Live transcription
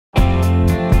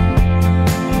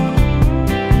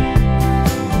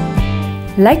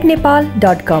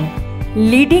likenepal.com,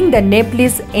 leading the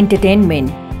Nepalese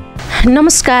entertainment.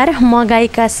 नमस्कार, म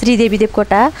गायिका श्रीदेवी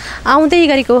देवकोटा आउँदै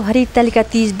गरेको हरितालिका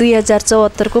तीज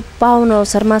 2074 को पावन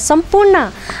अवसरमा सम्पूर्ण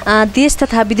देश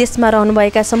तथा विदेशमा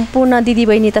रहनुभएका सम्पूर्ण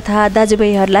दिदीबहिनी तथा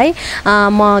दाजुभाइहरूलाई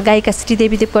म गायिका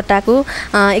श्रीदेवी देवकोटाको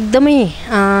एकदमै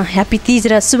ह्यापी तीज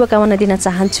र शुभकामना दिन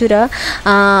चाहन्छु र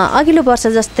अघिल्लो वर्ष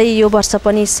जस्तै यो वर्ष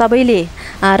पनि सबैले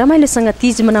रमाइलोसँग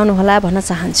तीज मनाउनु होला भन्न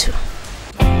चाहन्छु।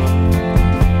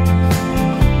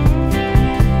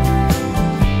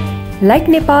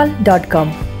 likenepal.com,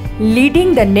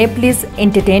 leading the Nepalese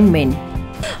entertainment.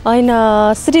 हैन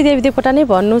श्रीदेवी देवकोटा नै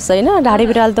भन्नुस् हैन, ढाडी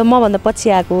बिराल त म भन्दा पछि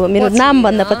आएको, मेरो नाम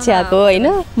भन्दा पछि आएको हैन।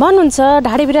 भन्नुहुन्छ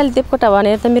ढाडी बिराल देवकोटा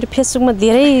भनेर त मेरो फेसबुकमा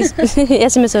धेरै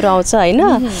एसएमएसहरु आउँछ हैन।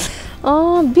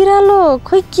 बिरालो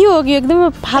खोइ के हो कि एकदमै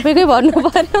फापेकै भन्नु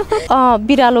पर्यो।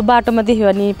 बिरालो बाटोमा देख्यो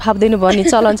भने फाप्दैन भन्ने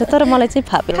चलन छ, तर मलाई चाहिँ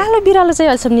फापे। कालो बिरालो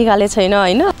चाहिँ अहिलेसम्म निकाले छैन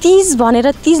हैन। तीज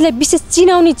भनेर तीजलाई विशेष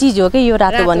चिनाउने चीज हो के यो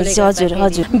रातो भन्ने चाहिँ। हजुर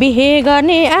हजुर, बिहे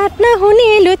गर्ने आँट नहुने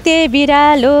लुते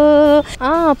बिरालो।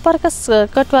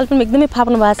 प्रकाश कटवाल पनि एकदमै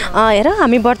फाप्नु भएको छ। हेर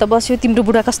हामी व्रत बस्यो, तिम्रो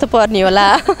बुढा कस्तो पर्ने होला।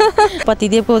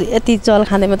 पतिदेवको यति जल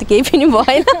खाँदैमा त केही पनि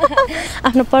भएन।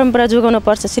 आफ्नो परम्परा जोगाउनु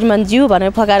पर्छ श्रीमानज्यू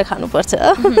भनेर फकाएर खानुपर्छ।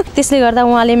 त्यसले गर्दा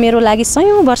उहाँले मेरो लागि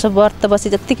 100 वर्ष व्रत बसे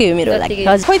जत्तिकै हो मेरो लागि।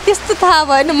 हजुर, खोइ त्यस्तो थाहा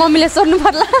भएन, मम्मीले सोध्नु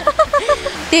पर्ला।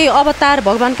 त्यही अवतार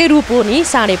भगवानकै रूप हो नि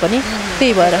साँडे पनि,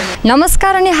 त्यही भएर।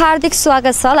 नमस्कार अनि हार्दिक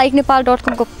स्वागत छ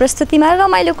likenepal.com को प्रस्तुतिमा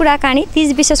रमाइलो कुराकानी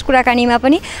तीज विशेष कुराकानीमा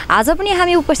पनि आज पनि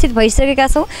हामी उपस्थित भइसकेका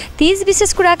छौँ। तीज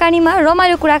विशेष कुराकानीमा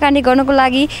रमाइलो कुराकानी गर्नको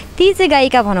लागि तीज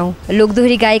गायिका भनौँ,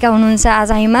 लोकदोहोरी गायिका हुनुहुन्छ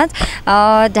आज हामीमा।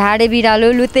 ढाडे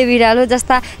बिरालो, लुते बिरालो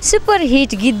जस्ता सुपर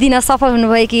हिट गीत दिन सफल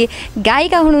हुनुभएकी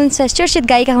गायिका हुनुहुन्छ, चर्चित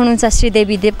गायिका हुनुहुन्छ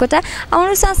श्रीदेवी देवकोटा।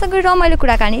 आउनु सँगसँगै रमाइलो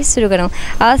कुराकानी सुरु गरौँ।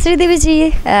 श्रीदेवीजी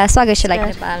स्वागत छ लाइक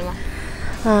नेपालमा।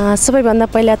 सबैभन्दा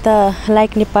पहिला त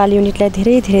लाइक नेपाल युनिटलाई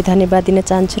धेरै धेरै धन्यवाद दिन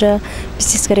चाहन्छु र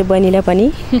विशेष गरी बहिनीलाई पनि।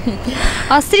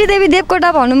 श्रीदेवी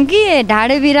देवकोटा भनौँ कि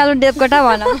ढाडे बिरालो देवकोटा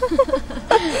भनौँ?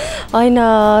 हैन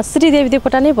श्रीदेवी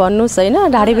देवकोटा नै भन्नुस् हैन,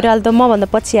 ढाडी बिराल त म भन्दा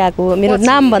पछि आएको, मेरो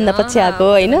नाम भन्दा पछि आएको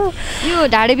हैन। यो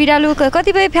ढाडे बिरालो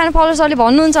कतिपय फ्यान फलोवर्सहरूले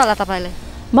भन्नुहुन्छ होला तपाईलाई?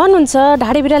 भन्नुहुन्छ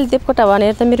ढाडी बिराल देवकोटा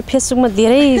भनेर त मेरो फेसबुकमा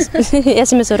धेरै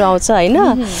एसएमएसहरु आउँछ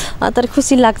हैन। तर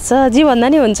खुसी लाग्छ, जे भन्दा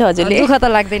नि हुन्छ हजुरले। दुःख त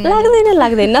लाग्दैन?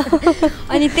 लाग्दैन।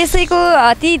 अनि त्यसैको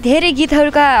ती धेरै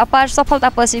गीतहरुका अपार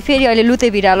सफलतापछि फेरि अहिले लुते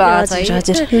बिरालो आछ है।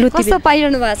 हजुर, कस्तो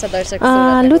पाइरहनु भएको छ दर्शक?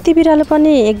 लुते बिरालो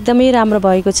पनि एकदमै राम्रो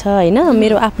भएको छ हैन।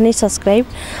 मेरो आफ्नै सब्स्क्राइब,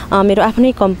 मेरो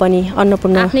आफ्नै कम्पनी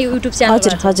अन्नपूर्ण, आफ्नै युट्युब च्यानल।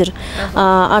 हजुर हजुर,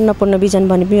 अन्नपूर्ण भिजन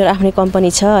भन्ने मेरो आफ्नै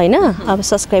कम्पनी छ हैन। अब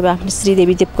सब्स्क्राइब आफ्नो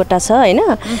श्रीदेवी देवकोटा छ हैन,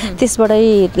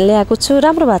 त्यसबाटै ल्याएको छु,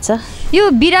 राम्रो भएको छ। यो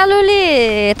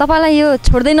बिरालोले तपाईलाई यो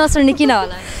छोड्दै नछड्ने किन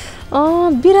होला?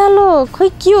 बिरालो खोइ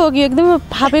के हो कि एकदमै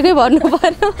फापेकै भन्नु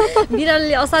पर्यो।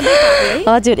 बिरालोले असाध्यै फाप्यो है?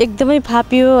 हजुर, एकदमै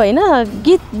फाप्यो हैन।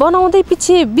 गीत बनाउँदै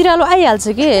पछि बिरालो आइहाल्छ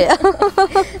के।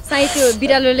 सायद त्यो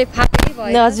बिरालोले फापेकै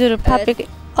भयो। हजुर, फापेकै।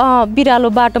 बिरालो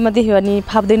बाटोमा देख्यो भने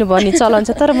फाप्दैन भन्ने चलन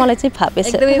छ, तर मलाई चाहिँ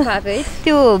फापेछ। एकदमै फाप्यो है।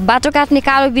 त्यो बाटो काट्ने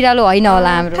कालो बिरालो होइन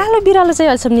होला हाम्रो? कालो बिरालो चाहिँ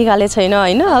अहिलेसम्म निकाले छैन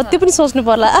हैन, त्यो पनि सोच्नु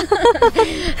पर्ला।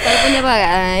 तर पनि अब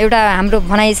एउटा हाम्रो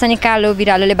भनाइ छ नि, कालो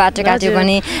बिरालोले बाटो काट्यो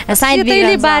भने सायद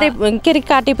बिरालोले बारे के रे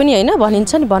काटे पनि हैन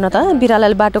भनिन्छ नि, भन त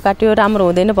बिरालोले बाटो काट्यो राम्रो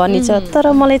हुँदैन भन्ने छ,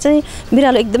 तर मलाई चाहिँ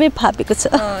बिरालो एकदमै फापेको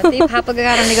छ। त्यही फापेको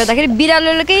कारणले गर्दाखेरि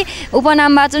बिरालोकै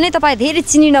उपनामबाट नै तपाईँ धेरै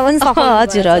चिनिन पनि सक्नु।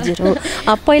 हजुर हजुर,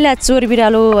 पहिला चोर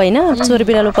बिरालो हैन, चोर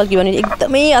बिरालो पल्की भने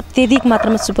एकदमै अत्यधिक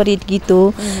मात्रामा सुपर हिट गीत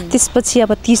हो। त्यसपछि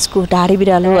अब 30 को ढाडी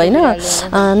बिरालो हैन,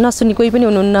 नसुन्ने कोही पनि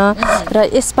हुनुहुन्न। र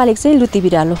यसपालि चाहिँ लुते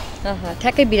बिरालो,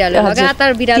 ठ्याक्कै बिरालो,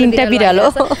 लगातार बिरालो, तीनटा बिरालो।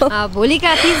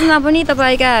 भोलिका तीजमा पनि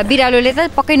तपाईका बिरालोले त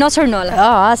पक्कै नछोड्नु होला।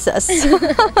 हस् हस्।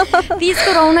 तीजको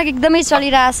रौनक एकदमै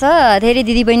चलिरहेछ, धेरै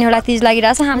दिदीबहिनीहरूलाई तीज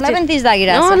लागिरहेछ, हामीलाई पनि तीज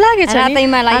लागिरहेछ।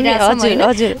 रातैमा लागिरहेछ,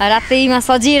 हजुर, रातैमा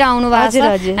सजिएर आउनु भएको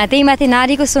छ। त्यही माथि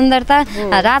नारीको सुन्दरता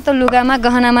रातो लुगामा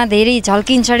गहनामा धेरै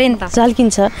झल्किन्छ रे नि त।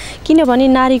 झल्किन्छ किनभने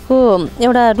नारीको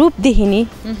एउटा रूप देखिने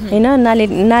हैन,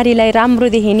 नारीलाई राम्रो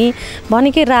देखिने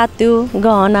भनेकै रातो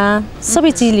गहना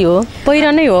सबै चिजले हो,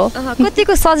 पहिरनै हो।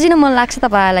 कतिको सजिन मन लाग्छ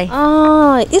तपाईलाई?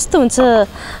 यस्तो हुन्छ,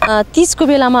 30 को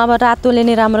बेलामा अब रातोले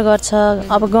नै राम्रो गर्छ।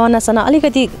 अब गहनासना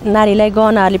अलिकति नारीलाई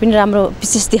गहनाहरूले पनि राम्रो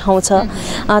विशेष देखाउँछ।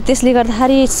 त्यसले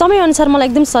गर्दाखेरि समयअनुसार मलाई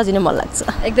एकदम सजिन मन लाग्छ।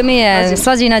 एकदमै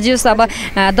सजिन जुस अब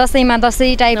दसैँमा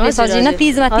दसैँ टाइपले सजिन,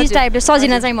 तीजमा तीज टाइपले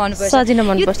सजिन चाहिँ मनपर्छ। सजिन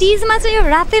मनपर्छ। तीजमा चाहिँ यो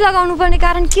रातै लगाउनु पर्ने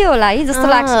कारण के होला है जस्तो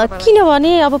लाग्छ?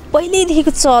 किनभने अब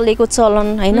पहिल्यैदेखिको चलेको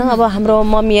चलन हैन। अब हाम्रो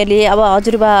मम्मीहरूले, अब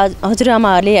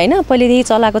हजुरआमाहरूले होइन पहिलेदेखि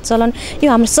चलाएको चलन यो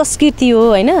हाम्रो संस्कृति हो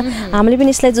होइन हामीले पनि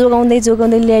यसलाई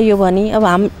जोगाउँदै ल्यायो भने अब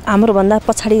हाम्रो भन्दा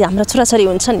पछाडि हाम्रो छोराछोरी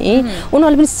हुन्छ नि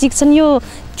उनीहरूले पनि सिक्छन् यो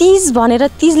तीज भनेर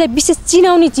तीजलाई विशेष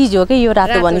चिनाउने चिज हो कि यो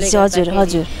रातो भनेपछि हजुर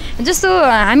हजुर जस्तो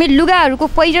हामी लुगाहरूको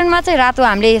पहिरनमा चाहिँ रातो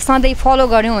हामीले सधैँ फलो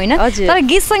गर्यौँ होइन तर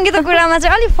गीत सङ्गीतको कुरामा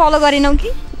चाहिँ अलिक फलो गरेनौँ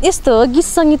कि यस्तो हो गीत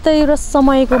सङ्गीत त एउटा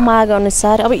समयको माग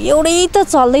अनुसार अब एउटै त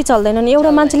चल्दैनन्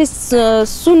एउटा मान्छेले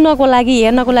सुन्नको लागि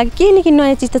हेर्नको लागि केही न केही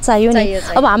नयाँ चिज त चाहियो नि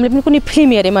अब हामीले पनि कुनै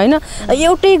फिल्म हेऱ्यौँ होइन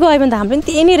एउटै गयो भने त हाम्रो पनि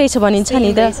त्यही नै रहेछ भनिन्छ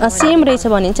नि त सेम रहेछ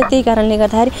भनिन्छ त्यही कारणले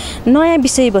गर्दाखेरि नयाँ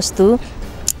विषयवस्तु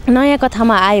नयाँ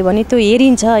कथामा आयो भने त्यो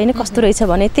हेरिन्छ होइन कस्तो रहेछ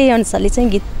भने त्यही अनुसारले चाहिँ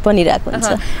गीत बनिरहेको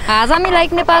हुन्छ आज हामी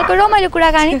लाइक नेपालको रमाइलो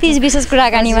कुराकानी तीज विशेष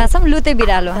कुराकानीमा छौँ लुते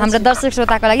बिरालो हाम्रो दर्शक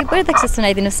श्रोताको लागि प्रत्यक्ष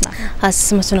सुनाइदिनुहोस् न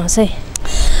हस् म सुनाउँछ है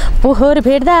पोहोर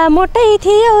भेट्दा मोटै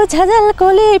थियो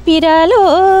झझल्कोले पिरालो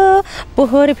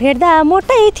पोहोर भेट्दा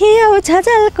मोटै थियो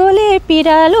झझल्कोले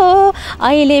पिरालो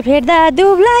अहिले भेट्दा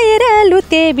दुब्लाएर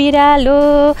लुते बिरालो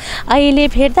अहिले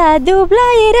भेट्दा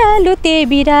दुब्लाएर लुते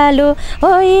बिरालो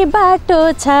ओइ बाटो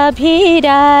छ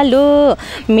भिरालो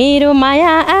मेरो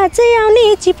माया आजै आउने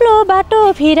चिप्लो बाटो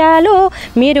भिरालो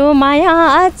मेरो माया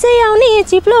आजै आउने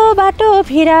चिप्लो बाटो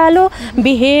भिरालो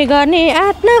बिहे गर्ने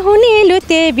आँट नहुने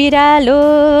लुते बिरालो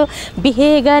बिहे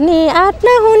गर्ने आँट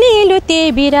नहुने लुते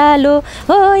बिरालो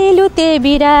ओइ लुते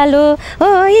बिरालो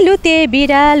ओइ लुते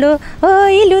बिरालो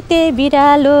ओइ लुते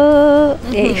बिरालो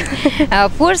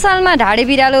पोहोर सालमा ढाडे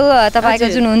बिरालो तपाईँको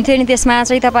जुन हुन्थ्यो नि त्यसमा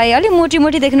चाहिँ तपाईँ अलिक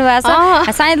मोटी देख्नु भएको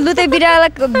छ सायद लुते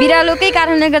बिरालोकै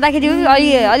कारणले गर्दाखेरि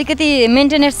अलिकति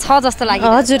मेन्टेनेन्स छ जस्तो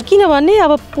लाग्यो हजुर किनभने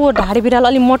अब ढाडे बिरालो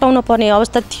अलिक मोटाउन पर्ने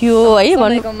अवस्था थियो है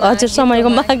भन्नु हजुर समयको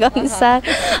माग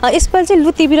अनुसार यसपालि चाहिँ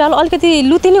लुते बिरालो अलिकति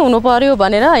लुते नै हुनु पर्यो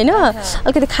भनेर होइन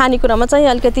अलिकति खानेकुरामा चाहिँ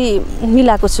अलिकति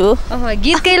मिलाएको छु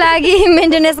गीतकै लागि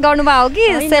मेन्टेनेन्स गर्नुभयो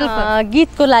कि सेल्फ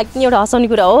गीतको लागि एउटा हँसाउने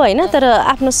कुरा हो होइन तर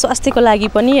आफ्नो स्वास्थ्यको लागि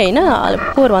पनि होइन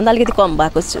पोहोरभन्दा अलिकति कम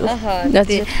भएको छु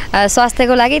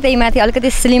स्वास्थ्यको लागि त्यही माथि अलिकति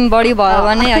स्लिम बडी भयो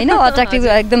भने होइन अट्र्याक्टिभ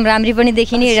एकदम राम्री पनि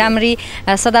देखिने राम्री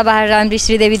सदाबहार राम्री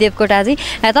श्रीदेवी देवकोटाजी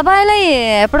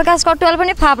तपाईँलाई प्रकाश कटुवाल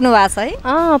पनि फाप्नु भएको छ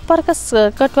है प्रकाश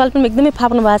कटुवाल पनि एकदमै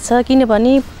फाप्नु भएको छ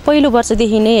किनभने पहिलो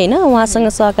वर्षदेखि नै होइन उहाँसँग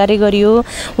सहकार्य गरियो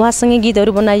उहाँसँगै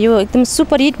गीतहरू बनायो एकदम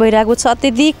सुपरहिट भइरहेको छ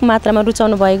अत्यधिक मात्रामा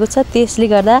रुचाउनु भएको छ त्यसले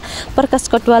गर्दा प्रकाश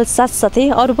कटुवाल साथसाथै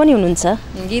अरू पनि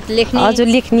हुनुहुन्छ गीत लेख्ने हजुर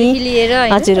लेख्ने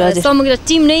हजुर हजुर समग्र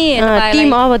टिम नै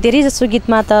टिम अब धेरै जसो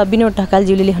गीतमा त विनोद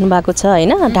ढकालज्यूले लेख्नु भएको छ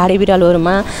होइन ढाडे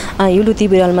बिरालोहरूमा यो लुती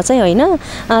बिरालोमा चाहिँ होइन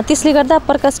त्यसले गर्दा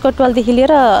प्रकाश कटुवालदेखि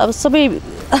लिएर अब सबै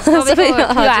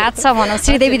हात छ भनौँ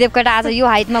श्रीदेवी देवकोटा आज यो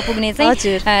हाइटमा पुग्ने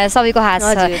चाहिँ सबैको हात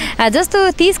छ जस्तो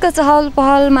तीजको चहल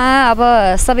पहलमा अब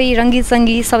सबै रङ्गीत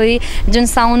सङ्गीत सबै जुन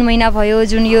साउन महिना भयो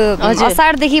जुन यो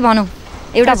असारदेखि भनौँ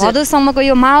एउटा भदौसम्मको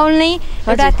यो माहौल नै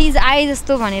एउटा तीज आए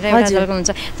जस्तो भनेर एउटा झल्को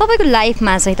हुन्छ तपाईँको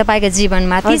लाइफमा चाहिँ तपाईँको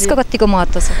जीवनमा तीजको कतिको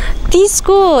महत्त्व छ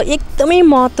तीजको एकदमै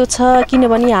महत्त्व छ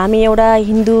किनभने हामी एउटा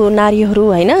हिन्दू नारीहरू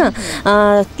होइन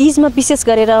तीजमा विशेष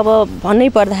गरेर अब भन्नै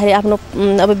पर्दाखेरि आफ्नो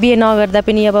अब बिहे नगर्दा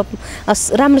पनि अब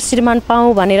राम्रो श्रीमान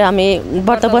पाऊँ भनेर हामी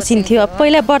व्रत बसिन्थ्यो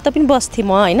पहिला व्रत पनि बस्थेँ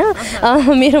म होइन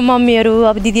मेरो मम्मीहरू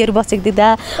अब दिदीहरू बसेको देख्दा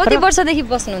कति वर्षदेखि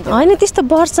बस्नुहुन्छ होइन त्यस्तो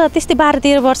वर्ष त्यस्तै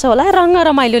 12-13 वर्ष होला रङ्ग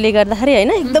रमाइलोले गर्दाखेरि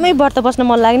होइन एकदमै व्रत बस्न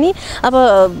मन लाग्ने अब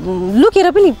लुकेर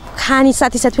पनि खाने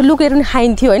साथी लुकेर पनि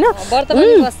खाइन्थ्यो होइन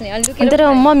तर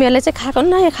मम्मीहरूले चाहिँ खाएको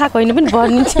नयाँ खाएको होइन पनि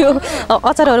भनिन्थ्यो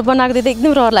अचारहरू बनाएको देख्दा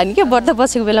एकदम रहर लाग्ने क्या व्रत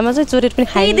बसेको बेलामा चाहिँ चोरेर पनि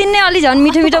खाइदिने अलि झन्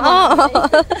मिठो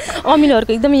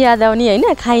अमिलोहरूको एकदम याद आउने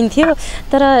होइन खाइन्थ्यो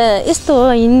तर यस्तो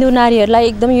हो हिन्दू नारीहरूलाई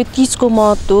एकदम यो तीजको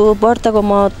महत्त्व व्रतको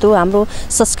महत्त्व हाम्रो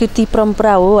संस्कृति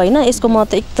परम्परा हो होइन यसको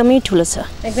महत्त्व एकदमै ठुलो छ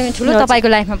एकदमै ठुलो तपाईँको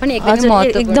लाइफमा पनि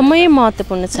एकदमै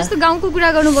महत्त्वपूर्ण छ जस्तो गाउँको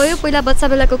कुरा गर्नुभयो पहिला बच्चा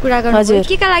बेलाको कुरा गर्नुभयो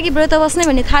के का लागि व्रत बस्ने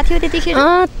भन्ने थाहा थियो त्यतिखेर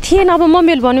थिएन अब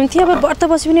मम्मीहरूले भन्नुहुन्थ्यो अब व्रत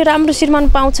बसे पनि राम्रो श्रीमान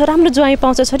पाउँछ राम्रो ज्वाइँ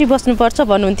पाउँछ छोरी बस्नुपर्छ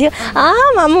भन्नुहुन्थ्यो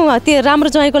मामु त्यो राम्रो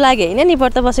ज्वाइँको लागि होइन नि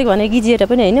व्रत बसेको भने गिजिएर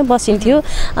पनि होइन बसिन्थ्यो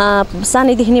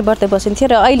सानैदेखि नै व्रत बसिन्थ्यो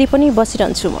र अहिले पनि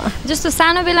बसिरहन्छु म जस्तो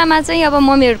सानो बेलामा चाहिँ अब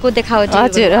मम्मीहरूको देखावटी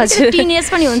हजुर हजुर टिनेज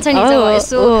पनि हुन्छ नि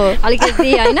यसो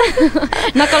अलिकति होइन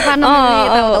नक्कल पार्नु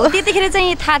त्यतिखेर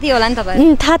चाहिँ थाहा थियो होला नि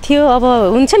तपाईँ थाहा थियो अब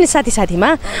हुन्छ नि साथीमा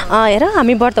हेर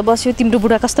हामी व्रत बस्यो तिम्रो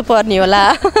बुढा कस्तो पर्ने होला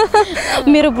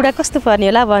मेरो बुढा कस्तो पर्ने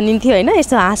होला भनिन्थ्यो होइन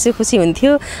यस्तो हाँसो खुसी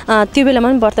हुन्थ्यो त्यो बेलामा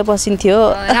पनि व्रत बसिन्थ्यो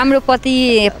राम्रो पति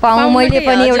पाऊँ मैले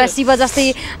पनि एउटा शिव जस्तै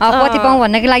पति पाऊँ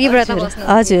भन्नको लागि व्रत बस्नु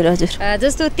हजुर हजुर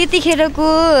जस्तो त्यतिखेरको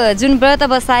जुन व्रत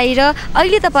बसाइ र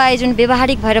अहिले तपाईँ जुन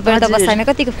व्यवहारिक भएर व्रत बसाइमा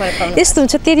कतिको फरक पाउनु यस्तो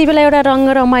हुन्छ त्यति बेला एउटा रङ्ग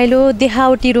रमाइलो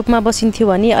देखावटी रूपमा बसिन्थ्यो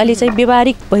भने अहिले चाहिँ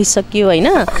व्यवहारिक भइसक्यो होइन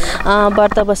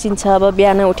व्रत बसिन्छ अब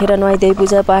बिहान उठेर नुहाइधुवाइ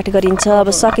पूजा पाठ गरिन्छ अब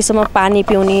सकेसम्म पानी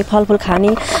पिउने फलफुल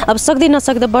खाने अब सक्दै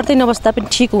नसक्दा व्रतै नबस्दा पनि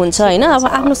ठिक हुन्छ होइन अब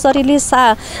आफ्नो शरीरले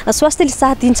स्वास्थ्यले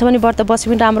साथ दिन्छ भने व्रत बसे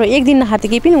पनि राम्रो एक दिन नखाएर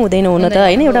केही पनि हुँदैन हुन त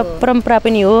होइन एउटा परम्परा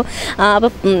पनि हो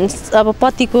अब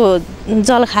पतिको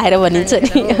जल खाएर भनिन्छ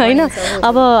नि होइन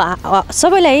अब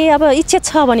सबैलाई अब इच्छा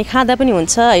छ भने खाँदा पनि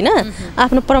हुन्छ होइन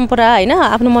आफ्नो परम्परा होइन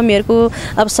आफ्नो मम्मीहरूको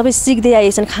अब सबै सिक्दै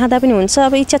आएछन् खाँदा पनि हुन्छ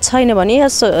अब इच्छा छैन भने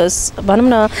भनौँ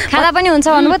न खाँदा पनि हुन्छ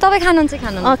भन्नुभयो तपाईँ खानुहुन्छ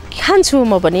खान्छु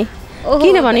म पनि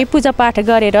किनभने पूजापाठ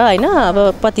गरेर होइन अब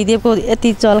पतिदेवको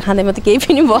यति जल खाँदैमा त केही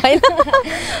पनि भएन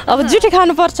अब जुठे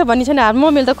खानुपर्छ भन्ने छैन हाम्रो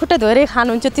मम्मीले त खुट्टा धोएरै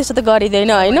खानुहुन्छ त्यसो त गरिँदैन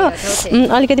होइन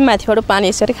अलिकति माथिबाट पानी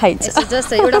यसरी खाइन्छ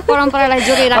जस्तो एउटा परम्परालाई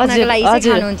जोगाइराख्नको लागि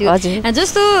चाहिँ खानुहुन्थ्यो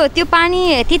जस्तो त्यो पानी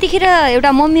त्यतिखेर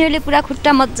एउटा मम्मीहरूले पुरा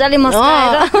खुट्टा मजाले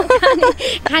मस्काएर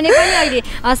खाने पनि अहिले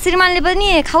श्रीमानले पनि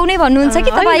खाउने भन्नुहुन्छ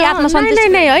कि तपाईँ आत्मसन्तुष्टि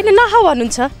नै होइन नखाऊ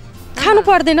भन्नुहुन्छ खानु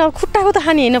पर्दैन खुट्टाको त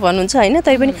खाने होइन भन्नुहुन्छ होइन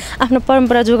तैपनि आफ्नो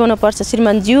परम्परा जोगाउनु पर्छ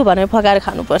श्रीमान ज्यू भनेर फकाएर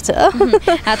खानुपर्छ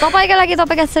तपाईँको लागि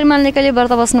तपाईँका श्रीमानले कहिले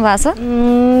व्रत बस्नु भएको छ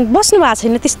बस्नु भएको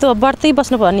छैन त्यस्तो व्रतै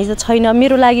बस्नु भन्ने त छैन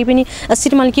मेरो लागि पनि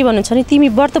श्रीमान के भन्नुहुन्छ भने तिमी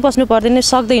व्रत बस्नु पर्दैन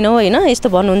सक्दैनौ होइन यस्तो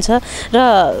भन्नुहुन्छ र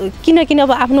किनकिन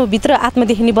अब आफ्नो भित्र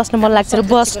आत्मादेखि नै बस्न मन लाग्छ र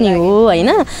बस्ने हो होइन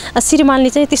श्रीमानले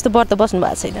चाहिँ त्यस्तो व्रत बस्नु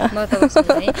भएको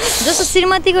छैन जस्तो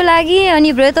श्रीमतीको लागि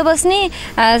अनि व्रत बस्ने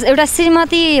एउटा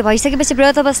श्रीमती भइसकेपछि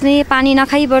व्रत बस्ने पानी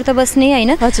नखाई व्रत बस्ने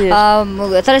होइन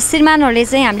तर श्रीमानहरूले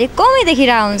चाहिँ हामीले कमै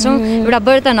देखिरहेको हुन्छौँ एउटा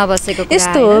व्रत नबसेको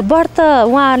यस्तो व्रत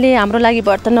उहाँले हाम्रो लागि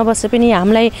व्रत नबसे पनि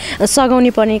हामीलाई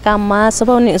सघाउने पर्ने काममा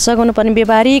सघाउनु पर्ने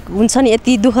व्यवहारिक हुन्छ नि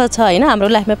यति दुःख छ होइन हाम्रो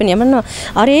लाइफमा पनि हेर्नु न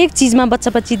हरेक चिजमा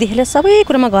बच्चा बच्चीदेखि लिएर सबै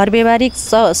कुरामा घर व्यवहारिक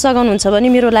सघाउनुहुन्छ भने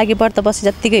मेरो लागि व्रत बसे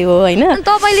जत्तिकै हो होइन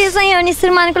तपाईँले चाहिँ अनि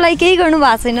श्रीमानको लागि केही गर्नु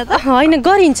भएको छैन त होइन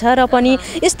गरिन्छ र पनि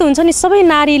यस्तो हुन्छ नि सबै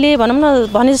नारीले भनौँ न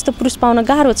भने जस्तो पुरुष पाउन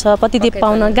गाह्रो छ पतिदेव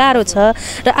पाउन गाह्रो छ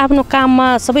र आफ्नो काममा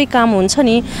सबै काम हुन्छ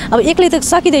नि अब एक्लै त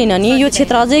सकिँदैन नि यो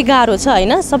क्षेत्र अझै गाह्रो छ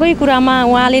होइन सबै कुरामा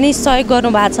उहाँले नै सहयोग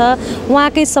गर्नुभएको छ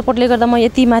उहाँकै सपोर्टले गर्दा म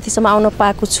यति माथिसम्म आउन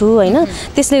पाएको छु होइन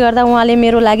त्यसले गर्दा उहाँले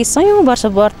मेरो लागि सयौँ वर्ष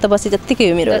व्रत बसे जत्तिकै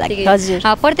हो मेरो लागि हजुर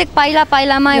प्रत्येक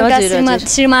पाइलामा एउटा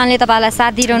श्रीमानले तपाईँलाई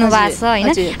साथ दिइरहनु भएको छ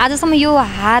होइन आजसम्म यो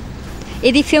हात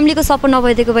यदि फ्यामिलीको सपोर्ट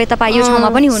नभइदिएको भए तपाईँ यो ठाउँमा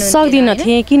पनि हुनु सक्दिनँ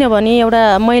थिएँ किनभने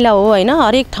एउटा महिला हो होइन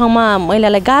हरेक ठाउँमा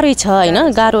महिलालाई गाह्रै छ होइन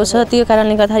गाह्रो छ त्यो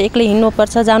कारणले गर्दा एक्लै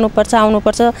हिँड्नुपर्छ जानुपर्छ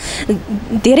आउनुपर्छ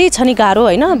धेरै छ नि गाह्रो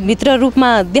होइन भित्र रूपमा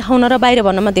देखाउन र बाहिर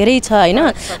भन्नमा धेरै छ होइन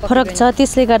फरक छ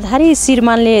त्यसले गर्दाखेरि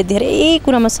श्रीमानले धेरै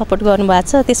कुरामा सपोर्ट गर्नुभएको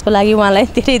छ त्यसको लागि उहाँलाई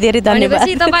धेरै धेरै धन्यवाद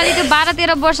तपाईँले त्यो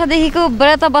 12-13 वर्षदेखिको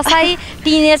व्रत बसाइ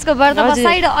टिनेजको व्रत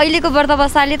बसाइ र अहिलेको व्रत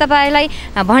बसाइले तपाईँलाई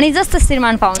भने जस्तो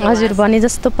श्रीमान पाउनु हजुर भने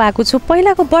जस्तो पाएको छु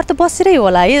पहिलाको व्रत बसेरै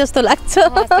होला है जस्तो लाग्छ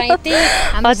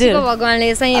हजुर भगवानले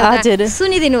चाहिँ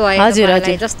सुनिदिनु भयो हजुर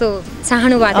हजुर जस्तो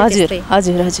चाहनु भएको हजुर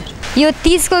हजुर हजुर यो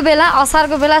तीजको बेला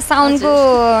असारको बेला साउनको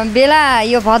बेला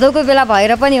यो भदौको बेला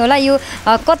भएर पनि होला यो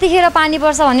कतिखेर पानी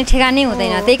पर्छ भन्ने ठेगानै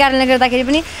हुँदैन त्यही कारणले गर्दाखेरि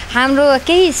पनि हाम्रो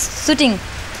केही सुटिङ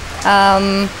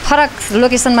फरक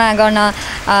लोकेसनमा गर्न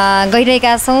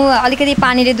गइरहेका छौँ अलिकति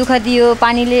पानीले दुःख दियो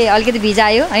पानीले अलिकति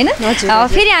भिजायो होइन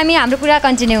फेरि हामी हाम्रो कुरा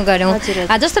कन्टिन्यू गऱ्यौँ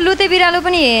जस्तो लुते बिरालो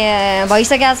पनि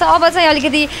भइसकेको छ अब चाहिँ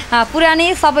अलिकति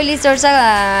पुरानै सबैले चर्चा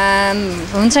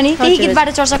हुन्छ नि त्यही गीतबाट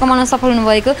चर्चा कमाउन सफल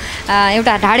हुनुभएको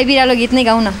एउटा ढाडे बिरालो गीत नै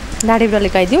गाउँ न ढाडे बिरालो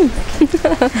गाइदिउँ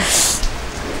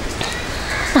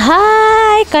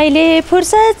हाय कहिले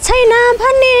फुर्सद छैन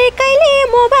भन्ने कहिले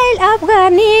मोबाइल अफ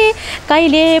गर्ने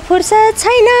कहिले फुर्सद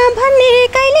छैन भन्ने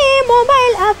कहिले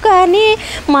मोबाइल अफ गर्ने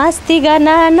मस्ती गर्न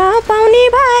नपाउने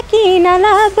बाँकी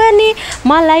नलाग्ने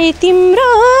मलाई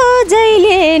तिम्रो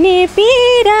जहिले नि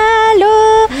पिरालो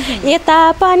यता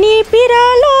पनि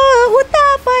पिरालो उता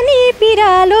पनि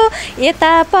पिरालो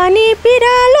यता पनि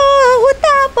पिरालो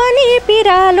उता पनि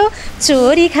पिरालो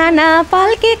चोरी खाना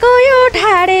पल्केको यो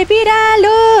ढाडे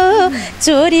बिरालो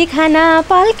चोरी खाना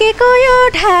पल्केको यो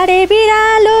ढाडे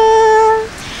बिरालो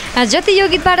जति यो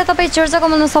गीतबाट तपाईँ चर्चा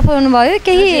कमाउन सफल हुनुभयो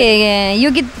केही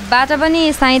यो गीतबाट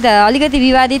पनि सायद अलिकति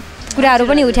विवादित कुराहरू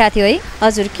पनि उठाएको थियो है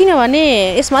हजुर किनभने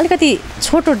यसमा अलिकति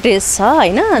छोटो ड्रेस छ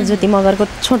होइन ज्योति मगरको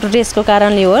छोटो ड्रेसको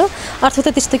कारणले हो अर्थात्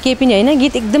त्यस्तो केही पनि होइन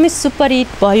गीत एकदमै सुपर हिट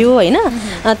भयो होइन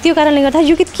त्यो कारणले गर्दा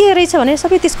यो गीत के रहेछ भने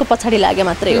सबै त्यसको पछाडि लाग्यो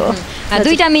मात्रै हो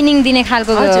दुईटा मिनिङ दिने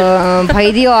खालको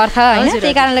भइदियो अर्थ होइन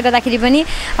त्यही कारणले गर्दाखेरि पनि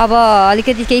अब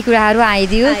अलिकति केही कुराहरू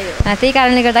आइदियो त्यही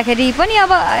कारणले गर्दाखेरि पनि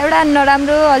अब एउटा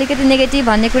नराम्रो अलिकति नेगेटिभ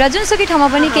भन्ने कुरा जुनसुकै ठाउँमा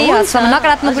पनि केही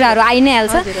नकारात्मक कुराहरू आइ नै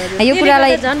हाल्छ यो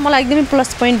कुरालाई मलाई एकदमै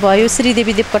प्लस पोइन्ट भयो भयो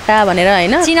श्रीदेवी देवकोटा भनेर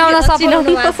होइन चिनाउन सफल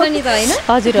भएको छ नि त होइन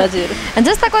हजुर हजुर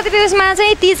जस्ता कतिपय उसमा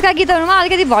चाहिँ तीजका गीतहरूमा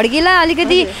अलिकति भड्किला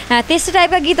अलिकति त्यस्तो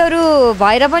टाइपका गीतहरू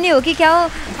भएर पनि हो कि क्या हो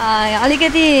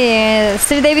अलिकति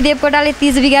श्रीदेवी देवकोटाले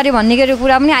तीज बिगार्यो भन्ने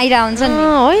कुरा पनि आइरहेको हुन्छ नि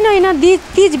होइन होइन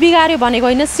तीज बिगार्यो भनेको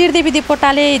होइन श्रीदेवी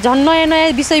देवकोटाले झन् नयाँ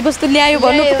नयाँ विषयवस्तु ल्यायो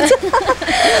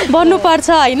भन्नुपर्छ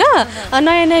होइन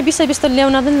नयाँ नयाँ विषयवस्तु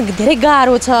ल्याउन पनि धेरै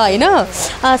गाह्रो छ होइन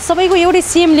सबैको एउटै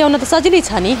सेम ल्याउन त सजिलै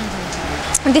छ नि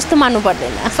त्यस्तो मान्नु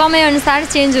पर्दैन समयअनुसार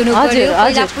चेन्ज हुनु पर्यो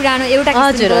पहिला पुरानो एउटा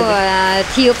किसिमको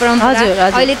थियो परम्परा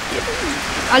अहिले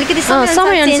अलिकति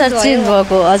समयअनुसार चेन्ज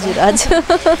भएको हजुर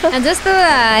हजुर जस्तो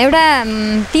एउटा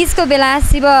तीजको बेला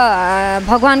शिव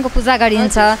भगवानको पूजा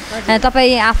गरिन्छ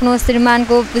तपाईँ आफ्नो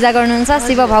श्रीमानको पूजा गर्नुहुन्छ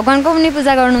शिव भगवानको पनि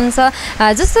पूजा गर्नुहुन्छ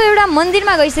जस्तो एउटा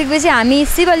मन्दिरमा गइसकेपछि हामी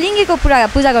शिवलिङ्गको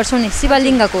पूजा गर्छौँ नि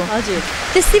शिवलिङ्गको हजुर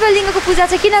त्यो शिवलिङ्गको पूजा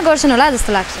चाहिँ किन गर्छन् होला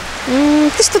जस्तो लाग्छ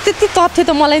त्यस्तो त्यति तथ्य त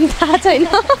मलाई पनि थाहा छैन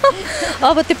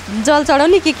अब त्यो जल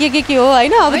चढाउने के हो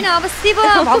होइन अब शिव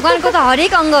भगवानको त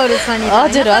हरेक अङ्गहरू छ नि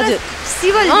हजुर हजुर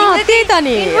शिवलिङ्ग त्यही त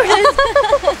नि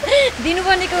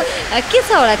दिनुपर्नेको के छ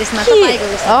होला त्यसमा तपाईँको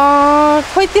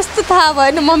खोइ त्यस्तो थाहा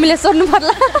भएन मम्मीले सोध्नु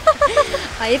पर्ला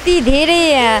यति धेरै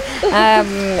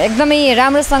एकदमै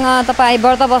राम्रोसँग तपाईँ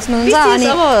व्रत बस्नुहुन्छ अनि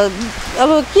अब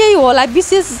केही होला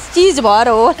विशेष चिज भएर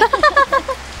हो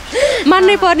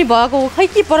मान्नै पर्ने भएको खै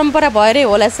के परम्परा भएरै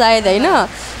होला सायद होइन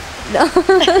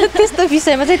त्यस्तो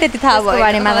विषयमा चाहिँ त्यति थाहा भयो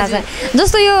बारेमा थाहा छ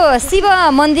जस्तो यो शिव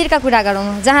मन्दिरका कुरा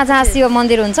गरौँ जहाँ जहाँ शिव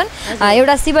मन्दिर हुन्छन्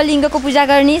एउटा शिवलिङ्गको पूजा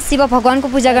गर्ने शिव भगवानको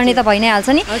पूजा गर्ने त भइ नै हाल्छ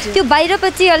नि त्यो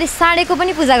बाहिरपछि अलि साँडेको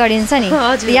पनि पूजा गरिन्छ नि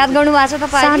याद गर्नु भएको छ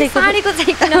तपाईँ साँडेको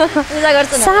चाहिँ किन पूजा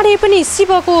गर्छ साँडे पनि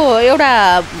शिवको एउटा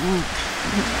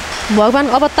भगवान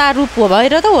अवतार रूप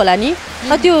भएर त होला नि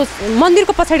त्यो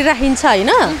मन्दिरको पछाडि राखिन्छ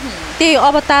होइन त्यही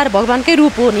अवतार भगवानकै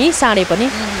रूप हो नि साँडे पनि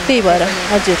त्यही भएर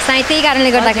हजुर सायद त्यही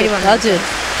कारणले गर्दाखेरि हजुर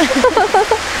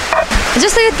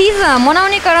जस्तो यो तीज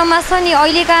मनाउने क्रममा छ नि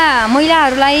अहिलेका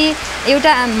महिलाहरूलाई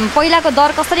एउटा पहिलाको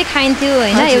दर कसरी खाइन्थ्यो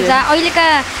होइन एउटा अहिलेका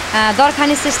दर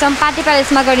खाने सिस्टम पार्टी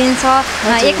प्यालेसमा गरिन्छ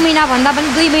 1 महिनाभन्दा पनि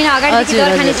 2 महिना अगाडिदेखि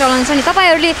दर खाने चलन छ नि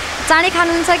तपाईँहरूले चाँडै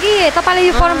खानुहुन्छ कि तपाईँलाई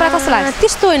यो परम्परा कस्तो लाग्छ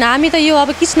त्यस्तो होइन हामी त यो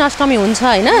अब कृष्ण अष्टमी हुन्छ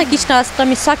होइन कृष्ण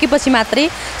अष्टमी सकेपछि मात्रै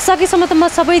सकेसम्म त म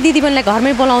सबै दिदीबहिनीलाई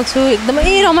घरमै बोलाउँछु एकदमै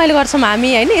रमाइलो गर्छौँ हामी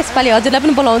होइन यसपालि हजुरलाई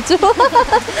पनि बोलाउँछु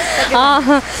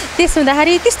त्यसो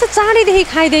हुँदाखेरि त्यस्तो चाँडैदेखि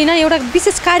खाइँदैन एउटा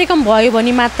विशेष कार्यक्रम भयो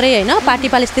भने मात्रै होइन पार्टी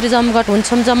प्यालेसतिर जमघट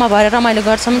हुन्छौँ जम्मा भएर रमाइलो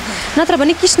गर्छौँ नत्र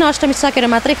भने कृष्ण अष्टमी सकेर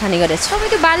मात्रै खाने गरेछ तपाईँ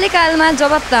त्यो बाल्यकालमा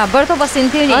जब व्रत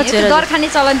बसिन्थ्यो नि दर खाने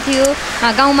चलन थियो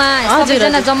गाउँमा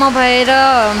सबैजना जम्मा भएर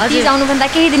तीज आउनुभन्दा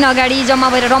केही दिन अगाडि जम्मा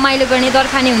भएर रमाइलो गर्ने दर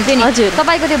खाने हुन्थ्यो नि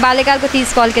तपाईँको त्यो बाल्यकालको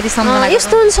तीजको अलिकति सम्झना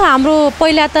यस्तो हुन्छ हाम्रो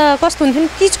पहिला त कस्तो हुन्थ्यो नि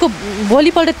तीजको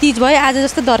भोलिपल्ट तीज भयो आज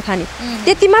जस्तो दर खाने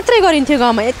त्यति मात्रै गरिन्थ्यो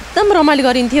गाउँमा एकदम रमाइलो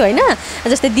गरिन्थ्यो होइन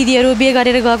जस्तै दिदीहरू बिहे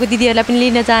गरेर गएको दिदीहरूलाई पनि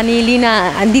लिन जाने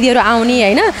दिदीहरू आउने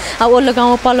होइन ओल्लो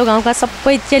गाउँ पल्लो गाउँका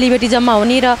सबै चेलीबेटी जम्मा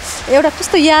हुने र एउटा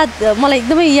कस्तो याद मलाई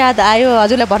एकदमै याद आयो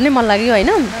हजुरलाई भन्नै मन लाग्यो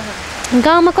होइन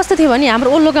गाउँमा कस्तो थियो भने हाम्रो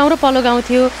ओल्लो गाउँ र पल्लो गाउँ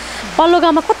थियो पल्लो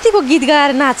गाउँमा कतिको गीत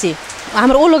गाएर नाचे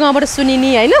हाम्रो ओल्लो गाउँबाट सुनिने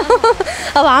होइन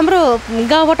अब हाम्रो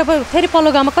गाउँबाट फेरि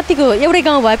पल्लो गाउँमा कतिको एउटै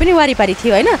गाउँ भए पनि वारिपारी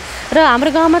थियो होइन र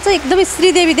हाम्रो गाउँमा चाहिँ एकदमै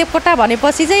श्रीदेवी देवकोटा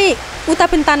भनेपछि चाहिँ उता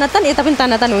पनि तानातान यता पनि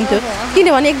तानातान हुन्थ्यो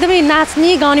किनभने एकदमै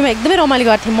नाच्ने गाउनेमा एकदमै रमाइलो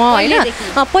गर्थेँ म होइन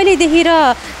पहिल्यैदेखि र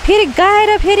फेरि गाएर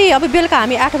फेरि अब बेलुका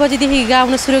हामी 8 बजीदेखि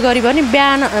गाउन सुरु गऱ्यो भने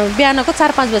बिहानको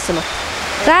 4-5 बजीसम्म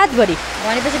रातभरि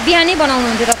भनेपछि बिहानै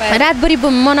बनाउनुहुन्थ्यो तपाईँ रातभरि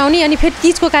मनाउने अनि फेरि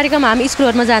तीजको कार्यक्रम हामी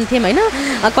स्कुलहरूमा जान्थ्यौँ होइन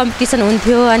कम्पिटिसन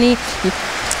हुन्थ्यो अनि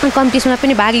कम्पिटिसनमा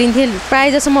पनि भाग लिन्थेँ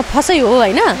प्रायः जसो म फसै हो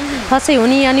होइन फसै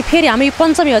हुने अनि फेरि हामी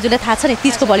पञ्चमी हजुरलाई थाहा छ नि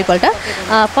तीजको भोलिपल्ट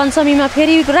पञ्चमीमा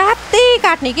फेरि रातै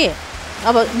काट्ने के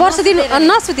अब वर्ष दिन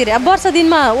नसुतेर अब वर्ष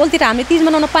दिनमा ओल्तिर हामीले तीज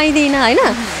मनाउन पाइँदैन होइन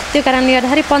त्यो कारणले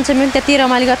गर्दाखेरि पञ्चमी पनि त्यति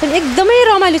रमाइलो गर्थ्यौँ एकदमै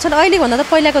रमाइलो छ अहिले भन्दा त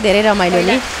पहिलाको धेरै रमाइलो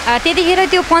नि त्यतिखेर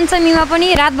त्यो पञ्चमीमा पनि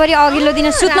रातभरि अघिल्लो दिन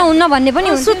सुत्नुहुन्न भन्ने पनि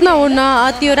सुत्नुहुन्न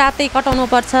त्यो रातै कटाउनु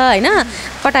पर्छ होइन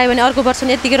कटायो भने अर्को वर्ष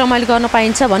यतिकै रमाइलो गर्न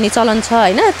पाइन्छ भन्ने चलन छ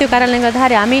होइन त्यो कारणले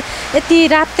गर्दाखेरि हामी यति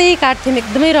रातै काट्थ्यौँ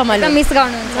एकदमै रमाइलो मिस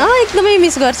गर्नुहुन्छ एकदमै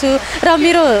मिस गर्छु र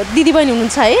मेरो दिदीबहिनी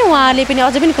हुनुहुन्छ है उहाँहरूले पनि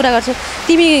अझै पनि कुरा गर्छु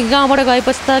तिमी गाउँबाट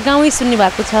गएपछि त गाउँै सुन्ने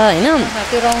भएको छ होइन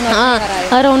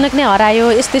रौनक नै हरायो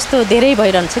यस्तो यस्तो धेरै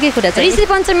भइरहन्छ के कुरा चाहिँ ऋषि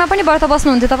पञ्चमीमा पनि व्रत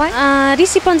बस्नुहुन्थ्यो तपाईँ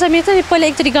ऋषि पञ्चमी चाहिँ पहिला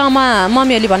एकचोटि गाउँमा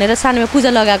मम्मीहरूले भनेर सानोमा पूजा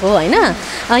लगाएको होइन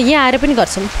यहाँ आएर पनि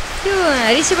गर्छौँ त्यो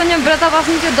ऋषि पञ्चमी व्रत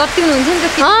बस्नु त्यो दत्ती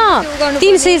हुनुहुन्थ्यो नि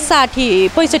 360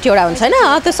 65 वटा हुन्छ हैन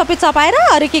त्यो सबै चपाएर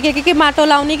अरे के माटो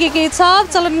लाउने के सब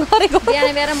चलन गरेको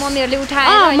बिहान मम्मीहरुले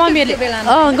उठाएर मम्मीहरुले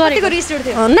गरेको रिस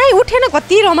उठ्थ्यो नै उठेन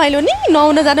कति रमाइलो नि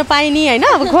नुहाउन जान पाइनी हैन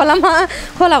अब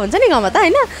खोला हुन्छ नि गाउँमा त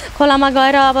हैन खोलामा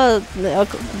गएर अब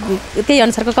त्यही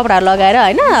अनुसारको कपडाहरु लगाएर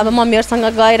हैन अब मम्मीहरुसँग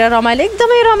गएर रमाइलो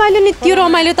एकदमै रमाइलो नि त्यो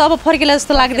रमाइलो त अब फर्केला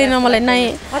जस्तो लाग्दैन मलाई नै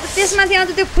त्यसमाथि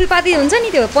अन्त त्यो फुलपाती हुन्छ नि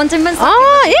त्यो पञ्चमी पनि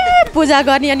पूजा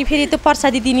गर्ने अनि फेरि त्यो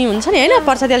प्रसादी दिने हुन्छ नि हैन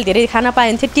प्रसादीले धेरै खाना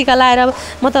पाइन्थ्यो टीका लाएर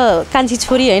म त कान्छी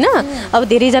छोरी हैन अब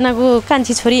धेरै जनाको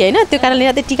कान्छी छोरी हैन त्यो कारणले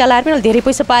गर्दा टीका लाएर पनि धेरै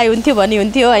पैसा पाए हुन्थ्यो भन्ने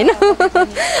हुन्थ्यो हैन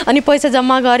अनि पैसा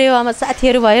जम्मा गर्यो अब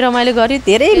साथीहरु भए रमाइलो गर्यो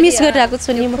धेरै मिस गरिरहेको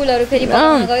छु नि फुलहरु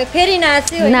फेरि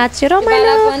नाच्यो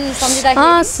रमाइलो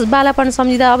बालापन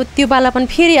सम्झिँदा अब त्यो बालापन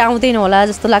फेरि आउँदैन होला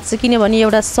जस्तो लाग्छ किनभने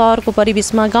एउटा सहरको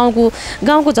परिवेशमा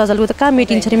गाउँको जजलको त कहाँ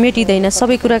मेटिन्छ र मेटिँदैन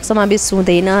सबै कुराको समावेश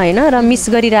हुँदैन हैन र मिस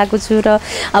गरिरहेको छु र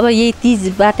अब यही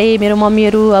तीजबाटै मेरो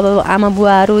मम्मीहरु अब आमा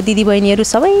बुवाहरु दिदी बहिनीहरु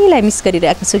सबैलाई मिस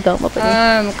गरिरहेको छु गाउँमा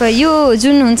पनि यो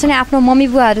जुन हुन्छ नि आफ्नो मम्मी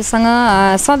बुवाहरुसँग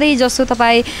सधैँ जसो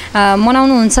तपाई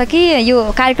मनाउनु हुन्छ कि यो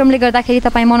कार्यक्रमले गर्दाखेरि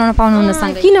तपाई मनाउन पाउनुहुन्न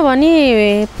सँगै किनभने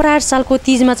प्रार सालको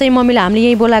तीजमा चाहिँ मम्मीले हामीले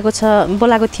यही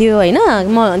बोलाएको थियो हैन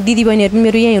म दिदी बहिनीहरु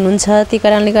मेरो यही हुनुहुन्छ त्यही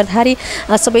कारणले गर्दाखेरि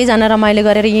सबैजना रमाइलो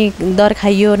गरेर यही दर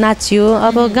खाइयो नाच्यो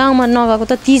अब गाउँमा नगएको त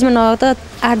तीजमा नगएको त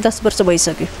 8-10 वर्ष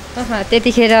भइसक्यो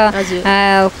त्यतिखेर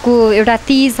को एउटा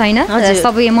तीज हैन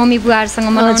सबै मम्मी बुवाहरुसँग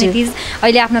मनाउने तीज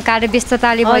अहिले आफ्नो कार्य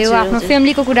व्यस्तताले भयो आफ्नो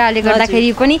फ्यामिलीको कुराले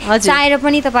गर्दाखेरि पनि चाहेर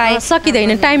पनि तपाई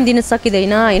सकिदैन टाइम दिन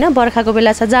सकिदैन हैन बर्खाको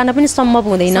बेला छ जान पनि सम्भव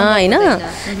हुँदैन हैन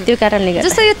त्यो कारणले गर्दा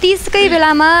जस्तो यो तीजकै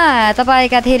बेलामा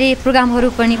तपाईका धेरै प्रोग्रामहरु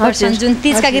पनि गर्छन् जुन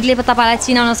तीजका गीतले तपाईलाई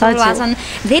चिनाउन सक्नु छन्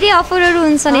धेरै अफरहरु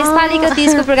हुन्छन् यसपालिको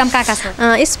तीजको प्रोग्राम काका छ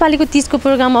यसपालिको तीजको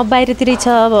प्रोग्राम अब बाहिरतिरै छ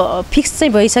अब फिक्स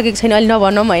चाहिँ भइसकेको छैन अलि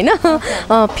नभनौं हैन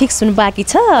फिक्स हुनु बाँकी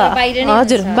छ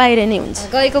हजुर बाहिर नै हुन्छ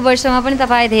गएको वर्षमा पनि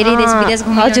तपाई धेरै देश विदेश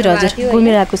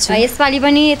घुमिरहेको छु यसपालि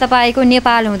पनि तपाईको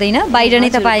नेपाल हुँदैन बाहिर नै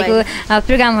तपाईको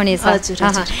प्रोग्राम हुनेछ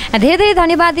धेरै धेरै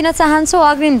धन्यवाद दिन चाहन्छु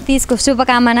अग्रिम तीजको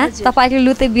शुभकामना तपाईको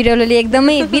लुते बिरालोले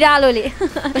एकदमै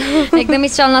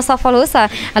चल्न सफल होस्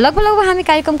लगभग हामी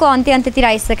कार्यक्रमको अन्त्यतिर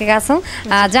आइसकेका छौं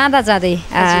जाँदै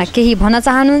केही भन्न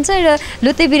चाहनुहुन्छ र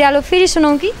लुते बिरालो फेरि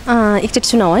सुनाऊ कि एकचोटि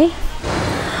सुनाऊ है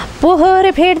पोहर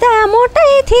भेट्दा मोटै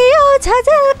थियो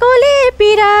झझल्कोले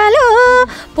पिरालो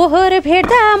पोहर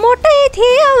भेट्दा मोटै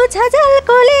थियो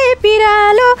झझल्कोले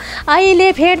पिरालो अहिले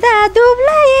भेट्दा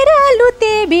दुब्लाएर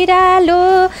लुते बिरालो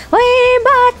ओए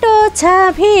बाटो छ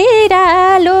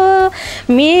भिरालो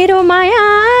मेरो माया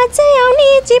अझै आउने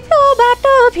चिप्लो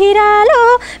बाटो भिरालो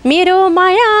मेरो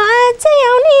माया अझै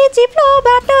आउने चिप्लो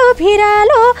बाटो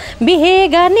भिरालो बिहे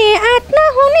गर्ने आँट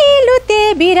नहुने लुते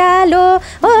बिरालो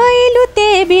ओइ लुते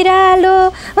बिरालो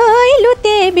ओइ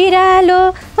लुते बिरालो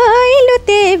ओइ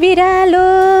लुते बिरालो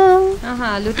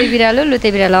लुते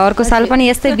बिरालो अर्को साल पनि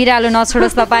यस्तै बिरालो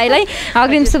नछोडोस् तपाईलाई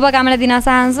अग्रिम शुभकामना दिन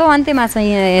चाहन्छु अन्त्यमा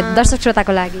चाहिँ दर्शक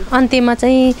श्रोताको लागि अन्त्यमा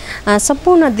चाहिँ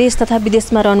सम्पूर्ण देश तथा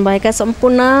विदेशमा रहनुभएका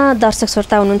सम्पूर्ण दर्शक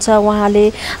श्रोता हुनुहुन्छ उहाँले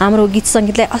हाम्रो गीत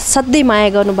संगीतलाई असाध्यै माया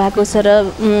गर्नु भएको छ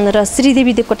र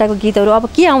श्रीदेवी देवकोटाको गीतहरू अब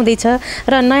के आउँदैछ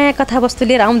र नयाँ कथावस्तु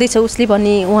लिएर आउँदैछ उसले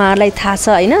भन्ने उहाँहरूलाई थाहा छ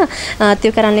हैन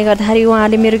त्यो कारणले गर्दाखेरि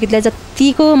उहाँले मेरो गीतलाई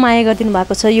जतिको माया गरिदिनु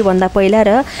भएको छ यो भन्दा पहिला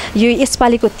र यो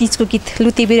यसपालिको तीजको गीत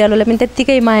लुते बिरालोलाई पनि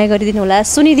त्यतिकै माया गरिदिनु होला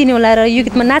सुनिदिनु होला र यो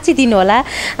गीतमा नाचिदिनु होला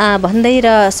भन्दै र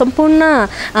सम्पूर्ण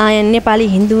नेपाली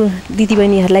हिन्दू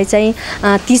दिदीबहिनीहरूलाई चाहिँ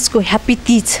तीजको ह्याप्पी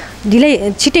तीज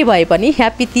छिटै भए पनि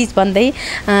ह्याप्पी तीज भन्दै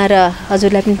र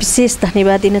हजुरलाई पनि विशेष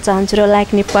धन्यवाद दिन चाहन्छु र लाइक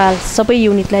नेपाल सबै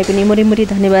युनिटलाई पनि मुरी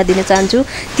धन्यवाद दिन चाहन्छु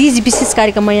तीज विशेष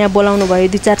कार्यक्रममा यहाँ बोलाउनु भयो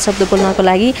 2-4 शब्द बोल्नको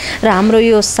लागि र हाम्रो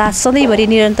यो साथ सधैँभरि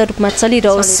निरन्तर रूपमा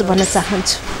चलिरहोस् भन्न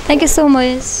चाहन्छु थ्याङ्क यू सो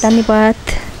मच धन्यवाद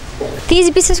तीज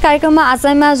विशेष कार्यक्रममा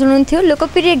आजमा जुनुहुन्थ्यो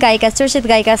लोकप्रिय गायिका चर्चित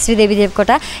गायिका श्रीदेवी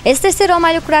देवकोटा यस्तै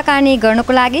रमाइलो कुराकानी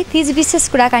गर्नको लागि तीज विशेष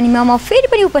कुराकानीमा म फेरि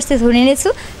पनि उपस्थित हुने नै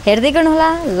छु हेर्दै गर्नुहोला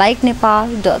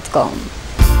likenepal.com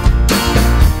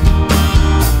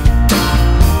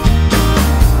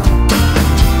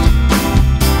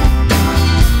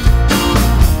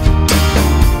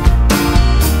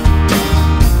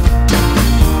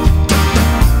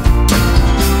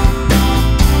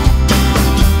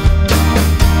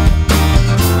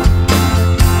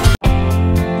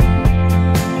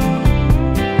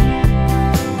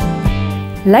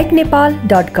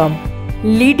likenepal.com,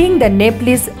 leading the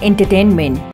Nepalese entertainment.